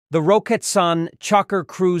The Roketsan Çakır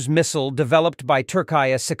Cruise Missile developed by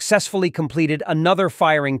Turkiye successfully completed another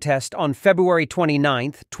firing test on February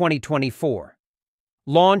 29, 2024.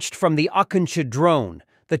 Launched from the Akıncı drone,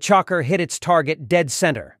 the Çakır hit its target dead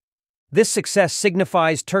center. This success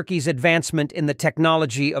signifies Turkey's advancement in the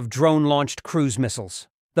technology of drone-launched cruise missiles.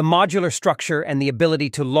 The modular structure and the ability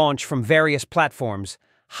to launch from various platforms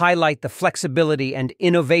highlight the flexibility and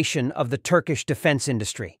innovation of the Turkish defense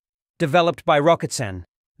industry. Developed by Roketsan,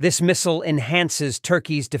 this missile enhances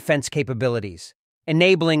Turkey's defense capabilities,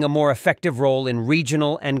 enabling a more effective role in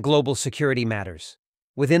regional and global security matters.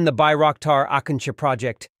 Within the Bayraktar Akıncı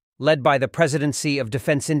project, led by the Presidency of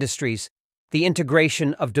Defense Industries, the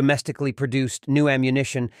integration of domestically produced new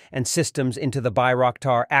ammunition and systems into the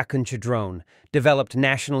Bayraktar Akıncı drone, developed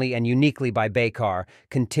nationally and uniquely by Baykar,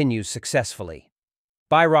 continues successfully.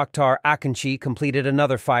 Bayraktar Akıncı completed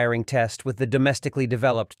another firing test with the domestically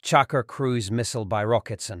developed Çakır Cruise Missile by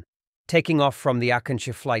Roketsan, taking off from the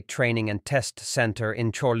Akıncı Flight Training and Test Center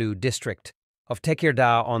in Çorlu district of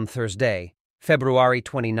Tekirdağ on Thursday, February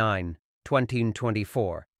 29,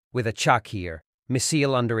 2024, with a Çakır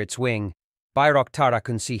missile under its wing. Bayraktar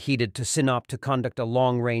Akıncı headed to Sinop to conduct a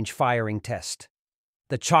long-range firing test.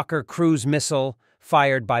 The Çakır Cruise Missile,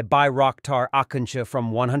 fired by Bayraktar Akıncı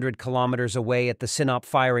from 100 kilometers away at the Sinop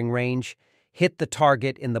firing range, hit the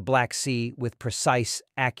target in the Black Sea with precise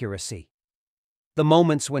accuracy. The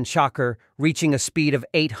moments when Çakır, reaching a speed of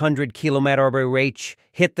 800 km/h,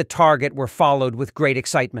 hit the target were followed with great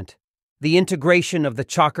excitement. The integration of the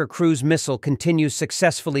Çakır Cruise Missile continues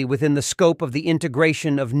successfully within the scope of the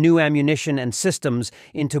integration of new ammunition and systems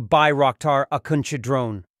into Bayraktar Akıncı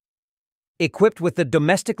drone. Equipped with the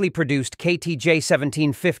domestically produced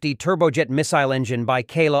KTJ-1750 turbojet missile engine by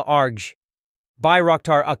Kayla Arge,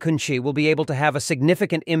 Bayraktar Akıncı will be able to have a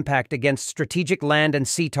significant impact against strategic land and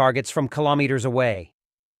sea targets from kilometers away.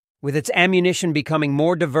 With its ammunition becoming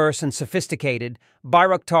more diverse and sophisticated,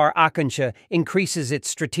 Bayraktar Akıncı increases its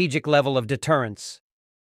strategic level of deterrence.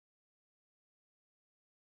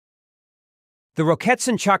 The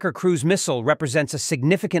Roketsan Çakır Cruise Missile represents a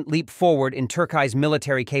significant leap forward in Turkey's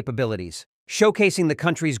military capabilities, showcasing the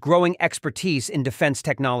country's growing expertise in defense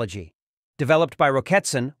technology. Developed by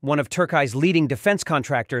Roketsan, one of Turkey's leading defense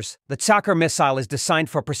contractors, the Çakır missile is designed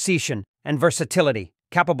for precision and versatility,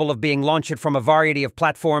 capable of being launched from a variety of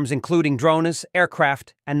platforms including drones,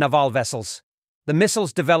 aircraft, and naval vessels. The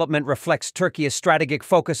missile's development reflects Turkey's strategic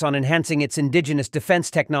focus on enhancing its indigenous defense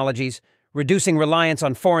technologies, reducing reliance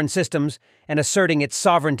on foreign systems, and asserting its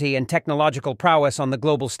sovereignty and technological prowess on the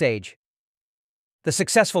global stage. The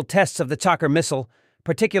successful tests of the Çakır missile,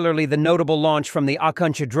 particularly the notable launch from the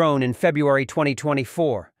Akıncı drone in February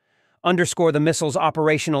 2024, underscore the missile's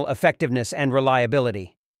operational effectiveness and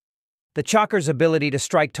reliability. The Çakır's ability to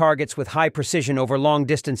strike targets with high precision over long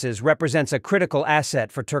distances represents a critical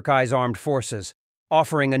asset for Turkey's armed forces,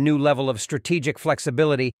 offering a new level of strategic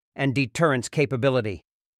flexibility and deterrence capability.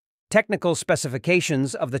 Technical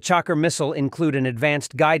specifications of the Çakır missile include an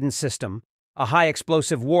advanced guidance system, a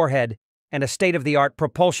high-explosive warhead, and a state-of-the-art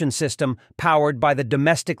propulsion system powered by the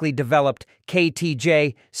domestically developed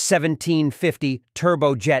KTJ-1750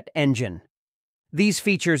 turbojet engine. These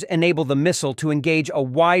features enable the missile to engage a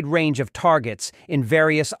wide range of targets in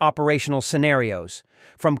various operational scenarios,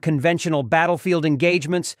 from conventional battlefield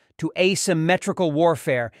engagements to asymmetrical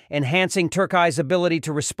warfare, enhancing Turkey's ability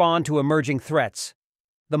to respond to emerging threats.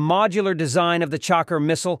 The modular design of the Çakır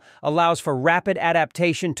missile allows for rapid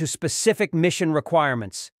adaptation to specific mission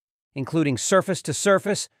requirements, including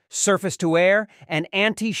surface-to-surface, surface-to-air, and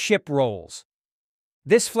anti-ship roles.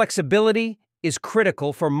 This flexibility is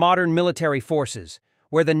critical for modern military forces,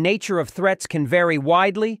 where the nature of threats can vary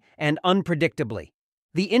widely and unpredictably.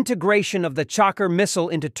 The integration of the Çakır missile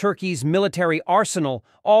into Turkey's military arsenal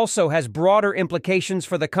also has broader implications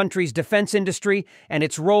for the country's defense industry and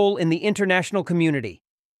its role in the international community.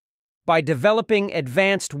 By developing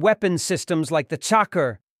advanced weapons systems like the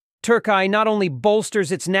Çakır, Turkey not only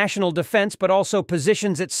bolsters its national defense but also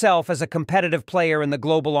positions itself as a competitive player in the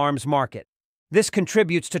global arms market. This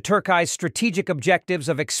contributes to Turkey's strategic objectives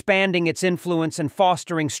of expanding its influence and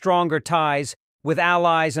fostering stronger ties with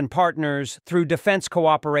allies and partners through defense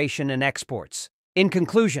cooperation and exports. In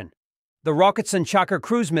conclusion, the Roketsan Çakır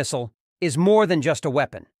Cruise Missile is more than just a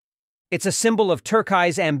weapon. It's a symbol of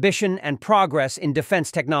Turkey's ambition and progress in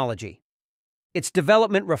defense technology. Its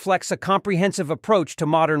development reflects a comprehensive approach to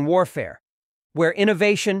modern warfare, where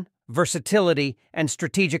innovation, versatility, and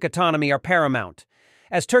strategic autonomy are paramount.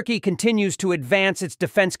 As Turkey continues to advance its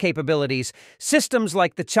defense capabilities, systems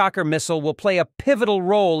like the Çakır missile will play a pivotal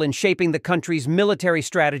role in shaping the country's military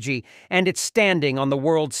strategy and its standing on the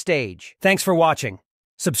world stage. Thanks for watching.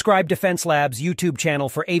 Subscribe Defense Lab's YouTube channel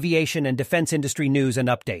for aviation and defense industry news and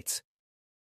updates.